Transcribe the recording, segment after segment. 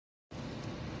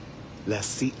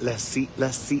Let's eat, let's eat,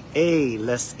 let's eat, a.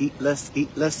 Let's eat, let's eat,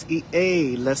 let's eat,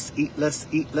 a. Let's eat, let's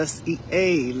eat, let's eat,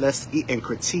 a. Let's eat and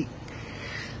critique.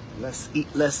 Let's eat,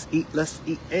 let's eat, let's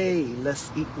eat, a. Let's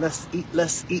eat, let's eat,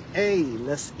 let's eat, a.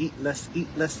 Let's eat, let's eat,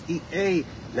 let's eat, a.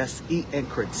 Let's eat and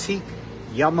critique.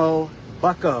 Yummo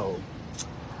bucko.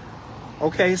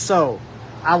 Okay, so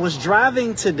I was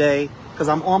driving today because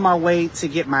I'm on my way to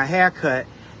get my hair cut.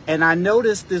 And I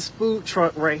noticed this food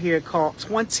truck right here called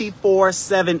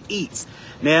 24/7 Eats.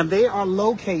 Now, they are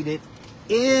located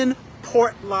in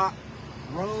Portlock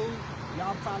Road.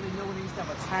 Y'all probably know they used to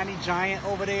have a tiny giant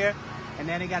over there. And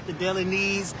then they got the deli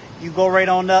needs. You go right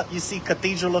on up, you see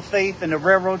Cathedral of Faith and the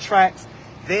railroad tracks.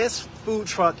 This food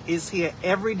truck is here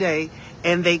every day,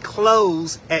 and they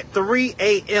close at 3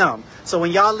 a.m. So when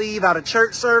y'all leave out of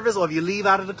church service or if you leave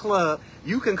out of the club,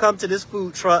 you can come to this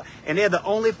food truck, and they're the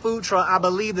only food truck, I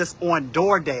believe, that's on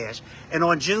DoorDash. And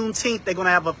on Juneteenth, they're going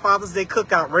to have a Father's Day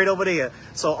cookout right over there.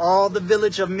 So all the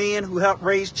village of men who help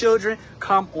raise children,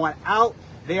 come on out.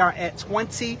 They are at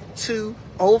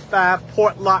 2205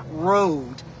 Portlock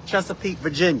Road, Chesapeake,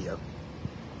 Virginia.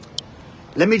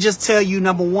 Let me just tell you,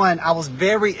 number one, I was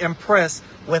very impressed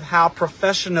with how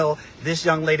professional this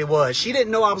young lady was. She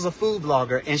didn't know I was a food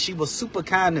blogger, and she was super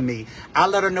kind to me. I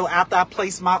let her know after I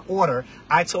placed my order,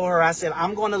 I told her, I said,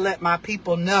 I'm going to let my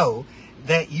people know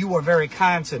that you were very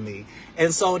kind to me.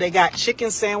 And so they got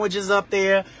chicken sandwiches up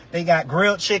there. They got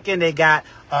grilled chicken. They got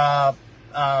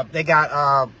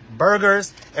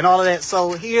burgers and all of that.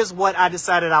 So here's what I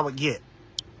decided I would get.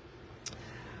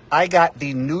 I got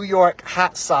the New York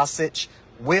hot sausage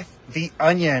with the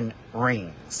onion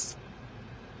rings.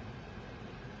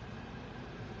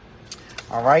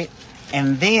 All right.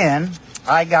 And then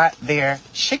I got their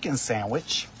chicken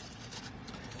sandwich.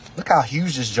 Look how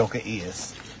huge this joker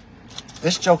is.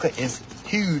 This joker is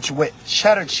huge with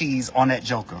cheddar cheese on that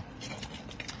joker.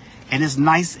 And it's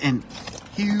nice and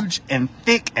huge and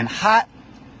thick and hot.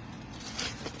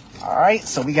 All right.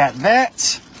 So we got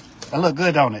that. That look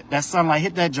good on it. That sunlight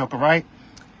hit that joker, right?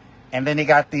 And then they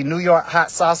got the New York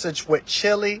hot sausage with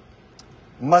chili,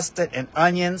 mustard, and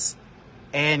onions.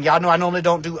 And y'all know I normally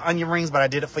don't do onion rings, but I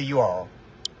did it for you all.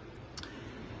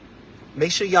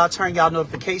 Make sure y'all turn y'all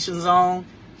notifications on.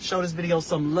 Show this video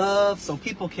some love so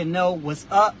people can know what's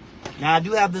up. Now, I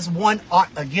do have this one art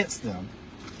against them.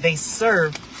 They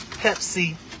serve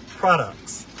Pepsi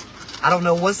products. I don't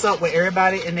know what's up with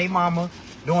everybody and their mama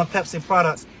doing Pepsi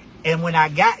products. And when I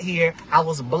got here, I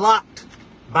was blocked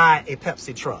by a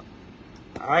Pepsi truck.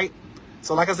 All right.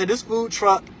 So like I said, this food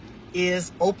truck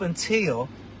is open till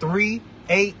 3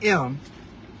 a.m.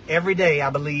 every day, I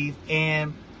believe.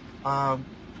 And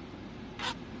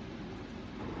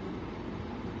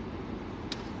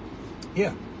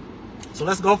yeah. So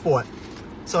let's go for it.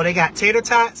 So they got tater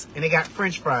tots and they got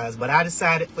French fries. But I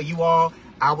decided for you all,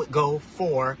 I would go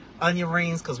for onion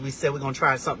rings because we said we're going to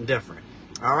try something different.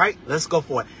 All right. Let's go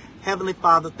for it. Heavenly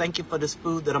Father, thank you for this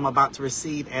food that I'm about to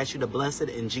receive. Ask you to bless it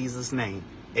in Jesus' name.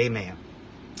 Amen.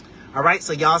 All right,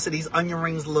 so y'all see these onion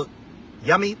rings look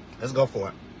yummy. Let's go for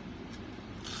it.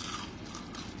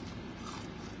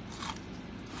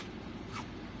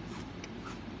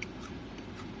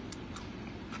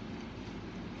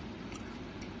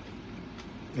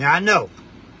 Now, I know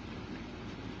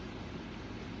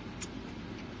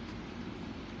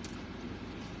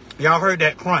y'all heard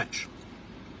that crunch.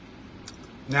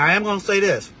 Now, I am going to say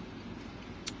this.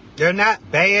 They're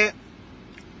not bad.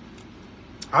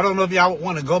 I don't know if y'all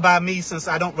want to go by me since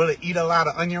I don't really eat a lot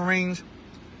of onion rings.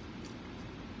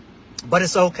 But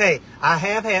it's okay. I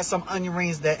have had some onion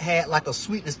rings that had like a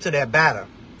sweetness to their batter.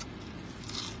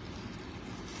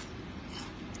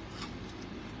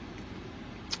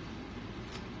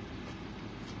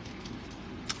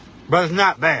 But it's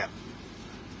not bad.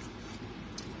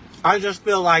 I just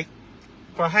feel like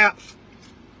perhaps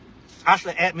I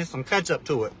should add me some ketchup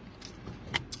to it.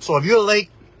 So if you're late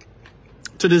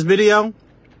to this video,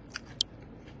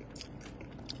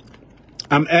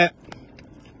 I'm at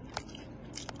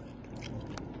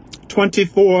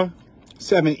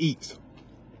 24/7 Eats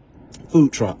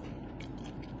food truck.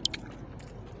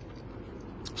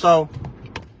 So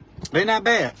they're not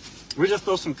bad. We just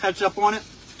throw some ketchup on it.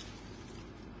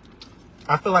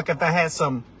 I feel like if I had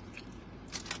some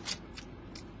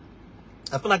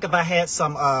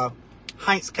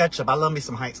Heinz ketchup, I love me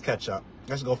some Heinz ketchup.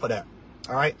 Let's go for that.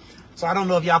 All right. So I don't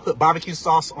know if y'all put barbecue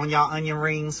sauce on y'all onion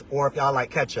rings or if y'all like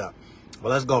ketchup. But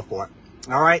let's go for it.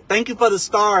 All right. Thank you for the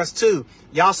stars, too.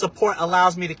 Y'all support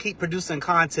allows me to keep producing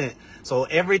content. So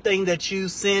everything that you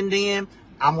send in,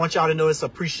 I want y'all to know it's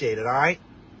appreciated. All right.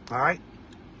 All right.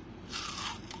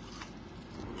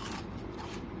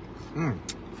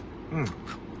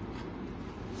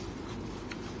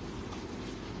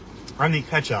 I need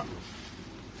ketchup.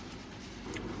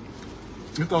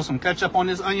 You throw some ketchup on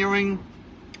this onion ring.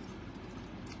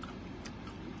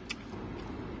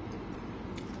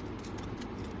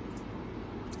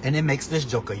 And it makes this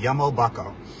joker yummo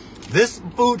bucko. This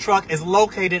food truck is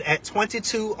located at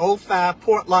 2205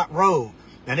 Portlock Road.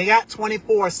 Now they got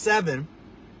 24/7.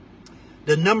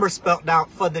 The number spelled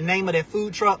out for the name of their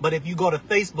food truck, but if you go to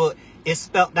Facebook, it's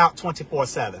spelled out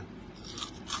 24/7.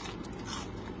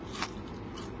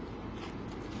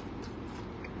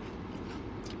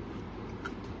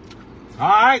 All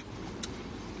right.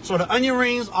 So the onion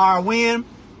rings are a win.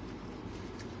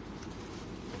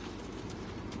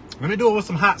 Let me do it with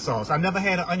some hot sauce. I've never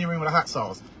had an onion ring with a hot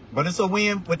sauce, but it's a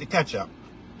win with the ketchup.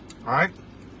 All right.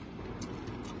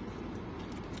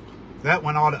 That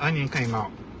when all the onion came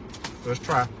out. Let's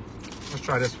try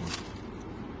this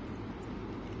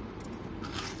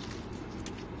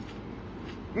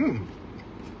one.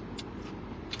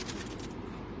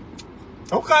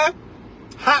 Okay.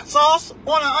 Hot sauce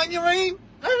on an onion ring?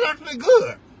 That's actually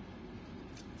good.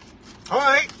 All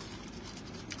right.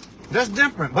 That's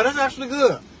different, but it's actually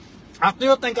good. I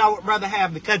still think I would rather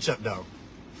have the ketchup, though.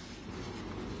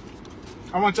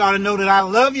 I want y'all to know that I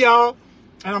love y'all,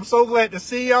 and I'm so glad to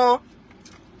see y'all.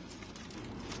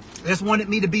 Just wanted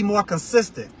me to be more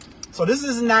consistent. So this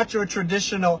is not your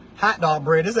traditional hot dog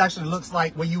bread. This actually looks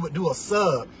like when you would do a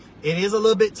sub. It is a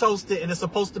little bit toasted, and it's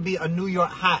supposed to be a New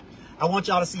York hot. I want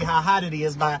y'all to see how hot it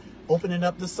is by opening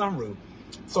up the sunroof.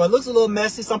 So it looks a little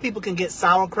messy. Some people can get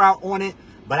sauerkraut on it,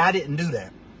 but I didn't do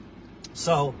that.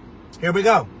 So here we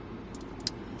go.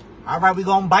 All right, we're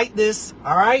going to bite this.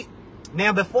 All right.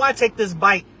 Now, before I take this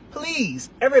bite, please,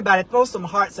 everybody, throw some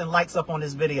hearts and likes up on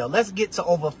this video. Let's get to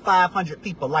over 500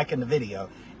 people liking the video.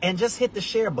 And just hit the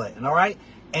share button, all right?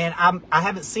 And I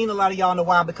haven't seen a lot of y'all in a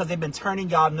while because they've been turning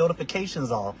y'all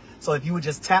notifications off. So if you would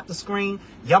just tap the screen,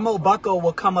 Yummo Bucko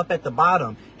will come up at the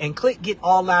bottom. And click get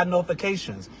all live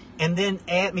notifications. And then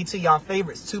add me to y'all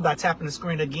favorites, too, by tapping the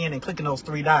screen again and clicking those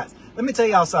 3 dots. Let me tell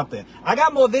y'all something. I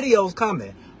got more videos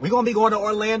coming. We're going to be going to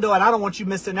Orlando, and I don't want you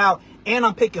missing out. And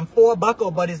I'm picking 4 Bucko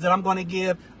Buddies that I'm going to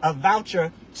give a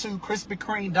voucher to Krispy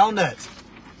Kreme donuts.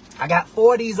 I got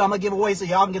 4 of these I'm going to give away so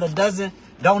y'all can get a dozen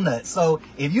donuts. So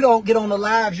if you don't get on the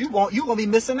lives, you're going to be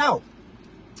missing out.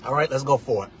 All right, let's go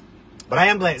for it. But I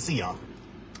am glad to see y'all.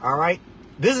 All right.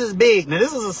 This is big. Now,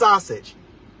 this is a sausage.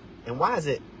 And why is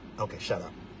it? Okay, shut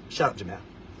up. Shut up, Jamel.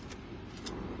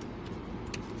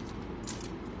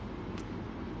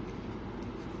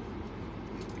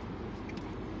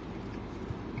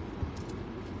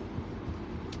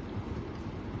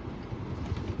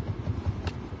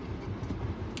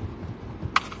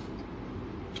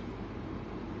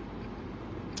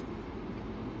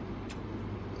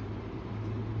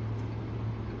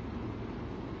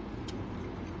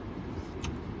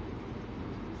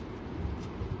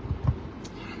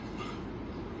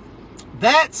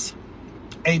 That's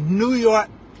a New York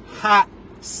hot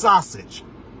sausage.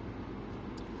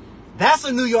 That's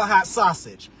a New York hot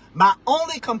sausage. My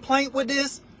only complaint with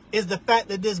this is the fact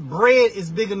that this bread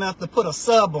is big enough to put a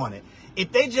sub on it.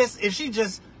 If she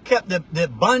just kept the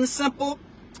bun simple,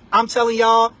 I'm telling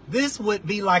y'all, this would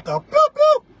be like a boop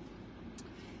boop.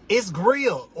 It's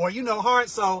grilled or, hard.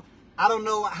 So I don't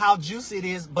know how juicy it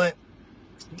is, but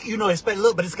expect a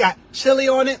little, but it's got chili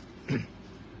on it.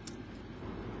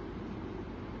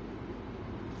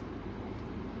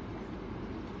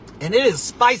 And it is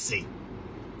spicy.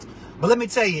 But let me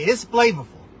tell you, it's flavorful.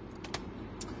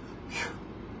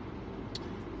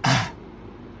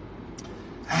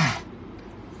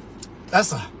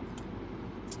 That's a...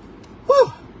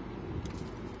 Whew.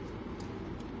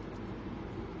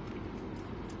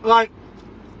 Like,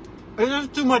 it's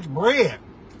just too much bread.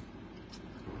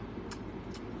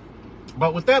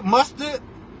 But with that mustard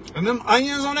and them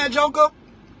onions on that joker,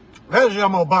 that's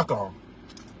Yummo Bucko.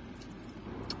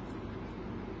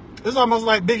 It's almost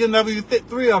like big enough you fit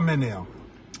 3 of them in there.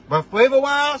 But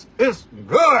flavor-wise, it's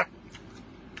good.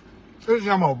 It's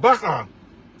Yummo Bucko.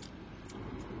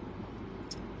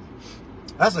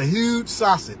 That's a huge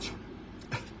sausage.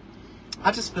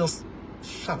 I just feel...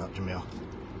 Shut up, Jamil.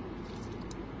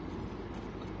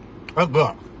 That's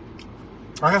good.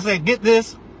 Like I said, get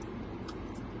this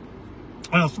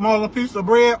and a smaller piece of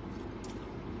bread.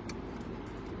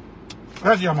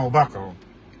 That's Yummo Bucko.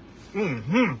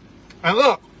 Mm-hmm. And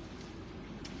look.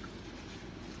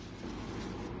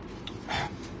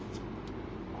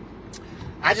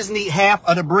 I just need half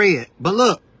of the bread. But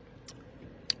look,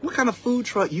 what kind of food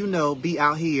truck be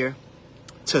out here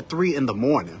till 3 in the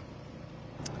morning?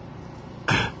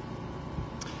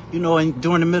 And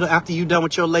during the middle, after you done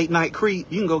with your late night creep,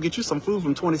 you can go get you some food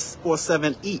from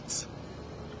 24/7 Eats.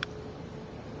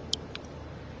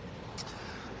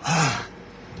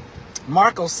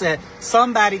 Marco said,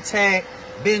 somebody tag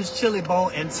Ben's Chili Bowl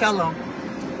and tell him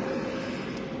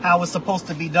how it's supposed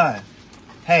to be done.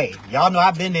 Hey, y'all know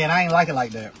I've been there and I ain't like it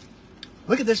like that.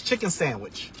 Look at this chicken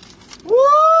sandwich. Woo!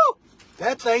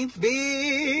 That thing's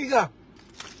big.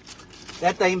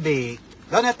 That thing big.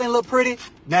 Doesn't that thing look pretty?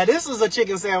 Now, this is a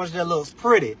chicken sandwich that looks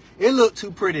pretty. It looked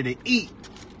too pretty to eat.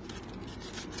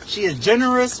 She is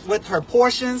generous with her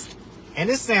portions, and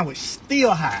this sandwich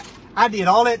still hot. I did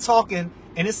all that talking,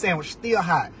 and this sandwich still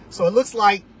hot. So it looks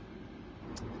like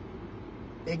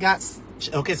it got,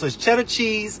 okay, so it's cheddar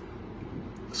cheese,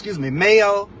 excuse me,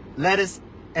 mayo, lettuce,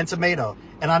 and tomato.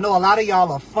 And I know a lot of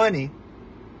y'all are funny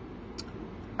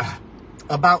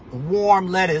about warm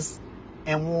lettuce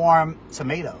and warm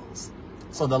tomatoes.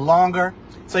 So the longer,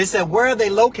 so he said, where are they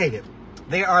located?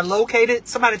 They are located,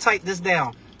 somebody type this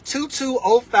down,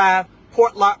 2205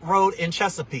 Portlock Road in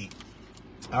Chesapeake.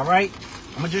 All right,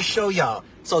 I'm gonna just show y'all.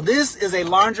 So this is a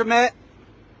laundromat.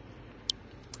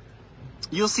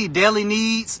 You'll see Daily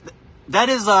Needs. That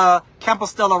is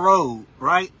Compostela Road,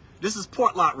 right? This is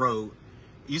Portlock Road.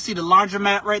 You see the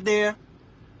laundromat right there?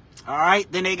 All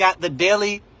right, then they got the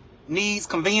Daily Needs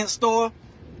convenience store.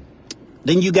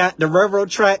 Then you got the railroad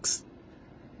tracks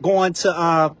going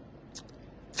to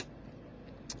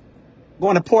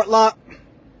Portlock.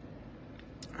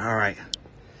 All right.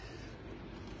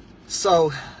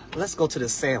 So let's go to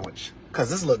this sandwich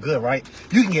because this look good, right?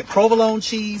 You can get provolone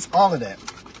cheese, all of that.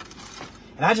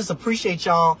 And I just appreciate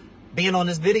y'all being on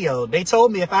this video. They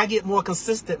told me if I get more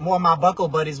consistent, more of my Buckle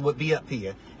buddies would be up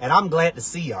here. And I'm glad to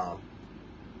see y'all.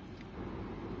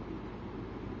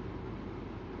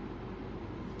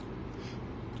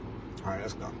 All right,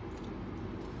 let's go.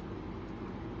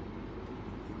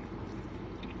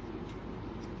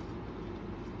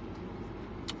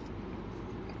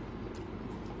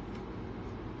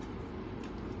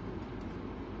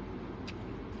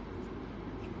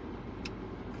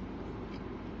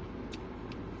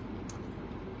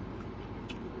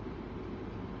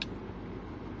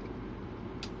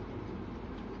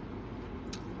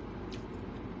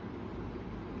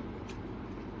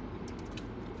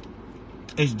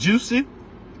 It's juicy.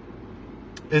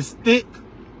 It's thick.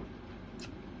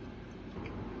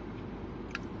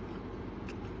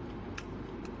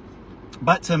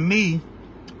 But to me,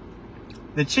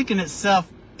 the chicken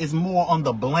itself is more on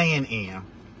the bland end.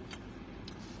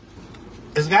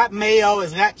 It's got mayo,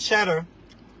 it's got cheddar.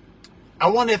 I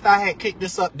wonder if I had kicked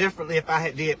this up differently if I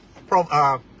had did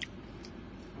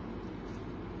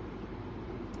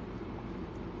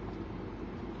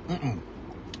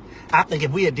I think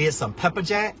if we had did some pepper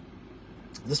jack,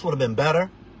 this would have been better.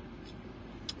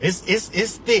 It's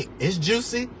thick, it's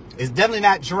juicy, it's definitely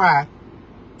not dry.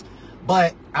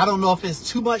 But I don't know if it's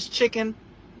too much chicken,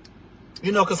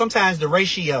 you know, because sometimes the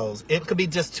ratios, it could be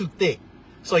just too thick.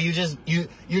 So you're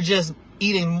just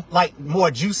eating like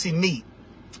more juicy meat.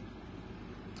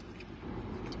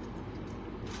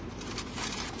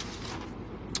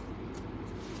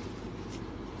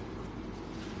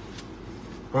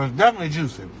 But it's definitely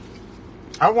juicy.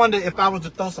 I wonder if I was to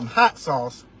throw some hot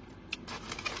sauce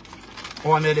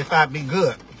on it, if I'd be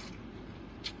good.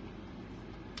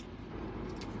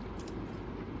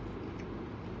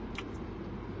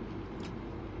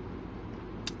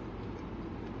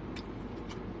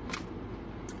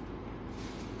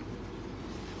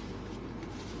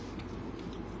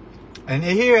 And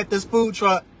here at this food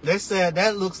truck, they said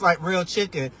that looks like real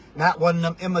chicken, not one of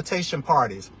them imitation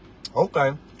parties.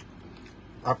 Okay,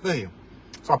 I feel you.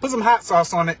 So I put some hot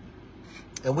sauce on it,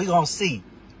 and we're going to see.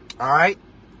 All right?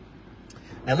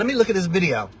 Now, let me look at this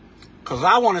video, because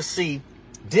I want to see,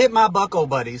 did my Bucko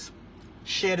buddies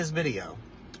share this video?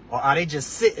 Or are they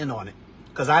just sitting on it?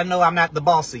 Because I know I'm not the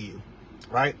boss of you,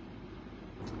 right?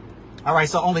 All right,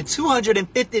 so only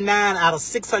 259 out of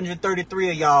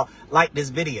 633 of y'all like this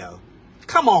video.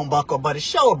 Come on, Bucko buddies,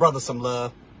 show a brother some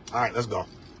love. All right, let's go.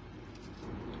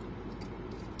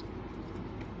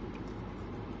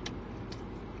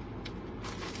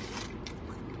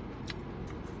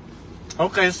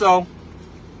 Okay, so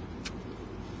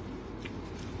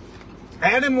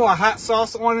adding more hot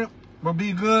sauce on it would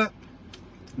be good,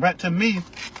 but to me,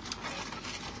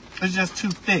 it's just too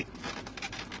thick.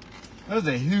 That's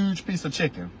a huge piece of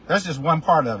chicken. That's just one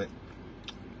part of it.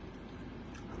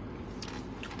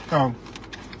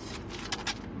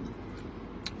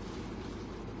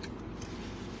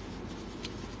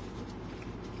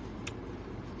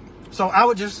 So I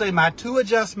would just say my two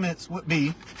adjustments would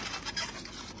be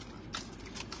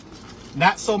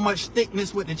not so much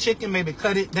thickness with the chicken, maybe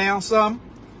cut it down some.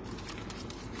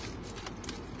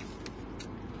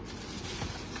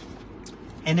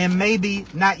 And then maybe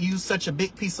not use such a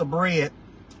big piece of bread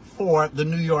for the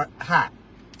New York Hot.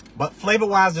 But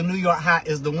flavor-wise, the New York Hot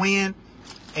is the win.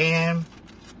 And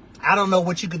I don't know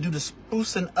what you could do to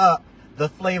sprucing up the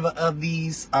flavor of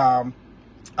these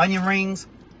onion rings,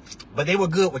 but they were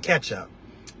good with ketchup.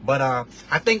 But I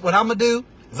think what I'm going to do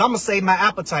is I'm going to save my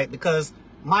appetite because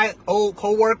my old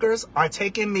co-workers are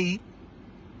taking me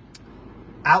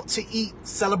out to eat,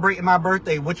 celebrating my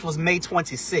birthday, which was May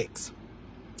 26th.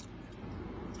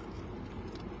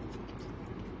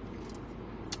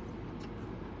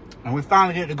 And we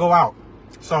finally get to go out.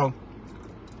 So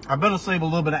I better save a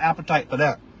little bit of appetite for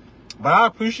that. But I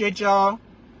appreciate y'all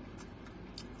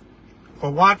for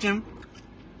watching.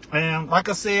 And like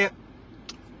I said,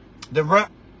 the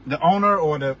owner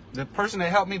or the person that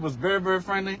helped me was very, very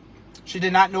friendly. She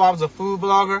did not know I was a food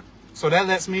vlogger. So that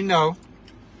lets me know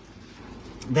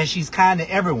that she's kind to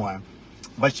everyone.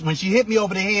 But when she hit me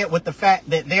over the head with the fact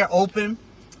that they're open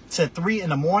to 3 in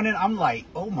the morning, I'm like,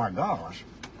 oh my gosh,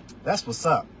 that's what's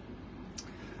up.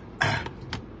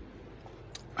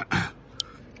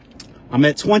 I'm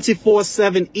at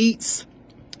 24/7 Eats.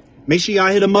 Make sure y'all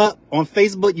hit them up on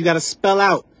Facebook. You got to spell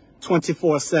out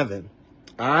 24/7.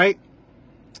 All right.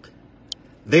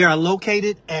 They are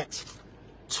located at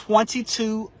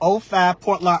 2205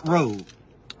 Portlock Road.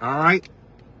 All right.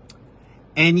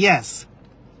 And yes,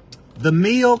 the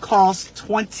meal costs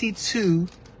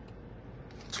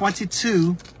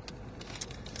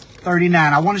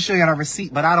 $22.39. I want to show y'all the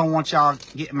receipt, but I don't want y'all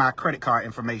getting my credit card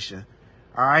information.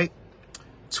 All right.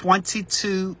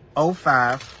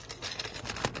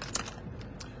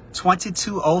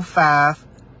 2205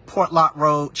 Portlock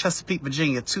Road, Chesapeake,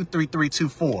 Virginia,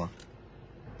 23324.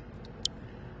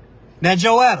 Now,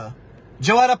 Joetta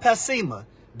Passima,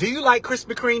 do you like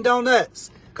Krispy Kreme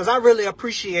donuts? Because I really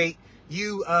appreciate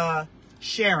you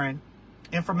sharing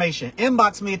information.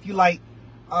 Inbox me if you like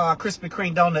Krispy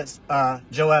Kreme donuts,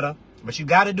 Joetta. But you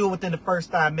got to do it within the first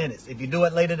 5 minutes. If you do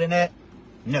it later than that,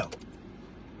 no.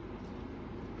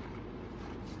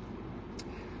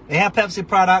 They have Pepsi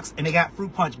products and they got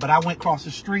fruit punch, but I went across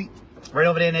the street right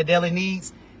over there in their Deli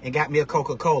Needs and got me a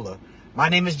Coca-Cola. My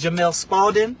name is Jamel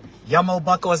Spalding. Yummo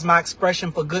Bucko is my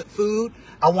expression for good food.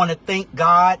 I want to thank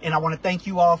God and I want to thank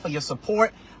you all for your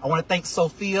support. I want to thank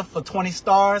Sophia for 20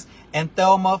 stars and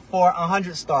Thelma for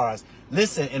 100 stars.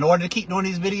 Listen, in order to keep doing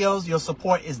these videos, your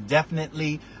support is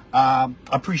definitely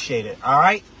appreciated. All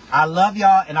right. I love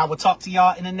y'all and I will talk to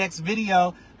y'all in the next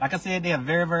video. Like I said, they are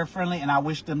very, very friendly and I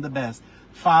wish them the best.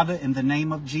 Father, in the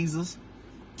name of Jesus,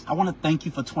 I want to thank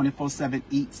you for 24/7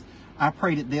 Eats. I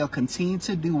pray that they'll continue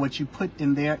to do what you put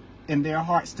in their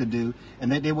hearts to do, and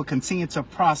that they will continue to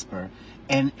prosper,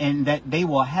 and that they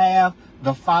will have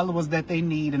the followers that they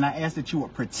need. And I ask that you will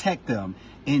protect them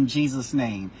in Jesus'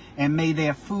 name. And may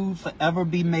their food forever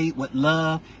be made with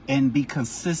love and be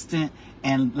consistent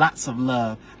and lots of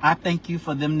love. I thank you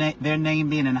for them, their name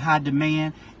being in high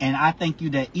demand. And I thank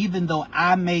you that even though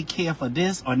I may care for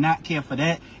this or not care for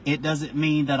that, it doesn't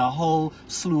mean that a whole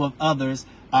slew of others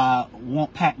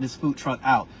won't pack this food truck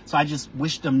out. So I just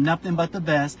wish them nothing but the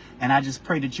best. And I just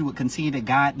pray that you would continue to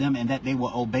guide them and that they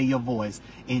will obey your voice.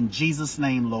 In Jesus'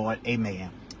 name, Lord,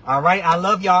 amen. All right. I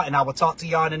love y'all and I will talk to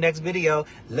y'all in the next video.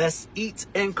 Let's eat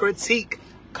and critique,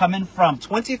 coming from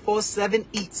 24/7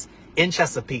 Eats in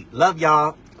Chesapeake. Love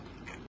y'all.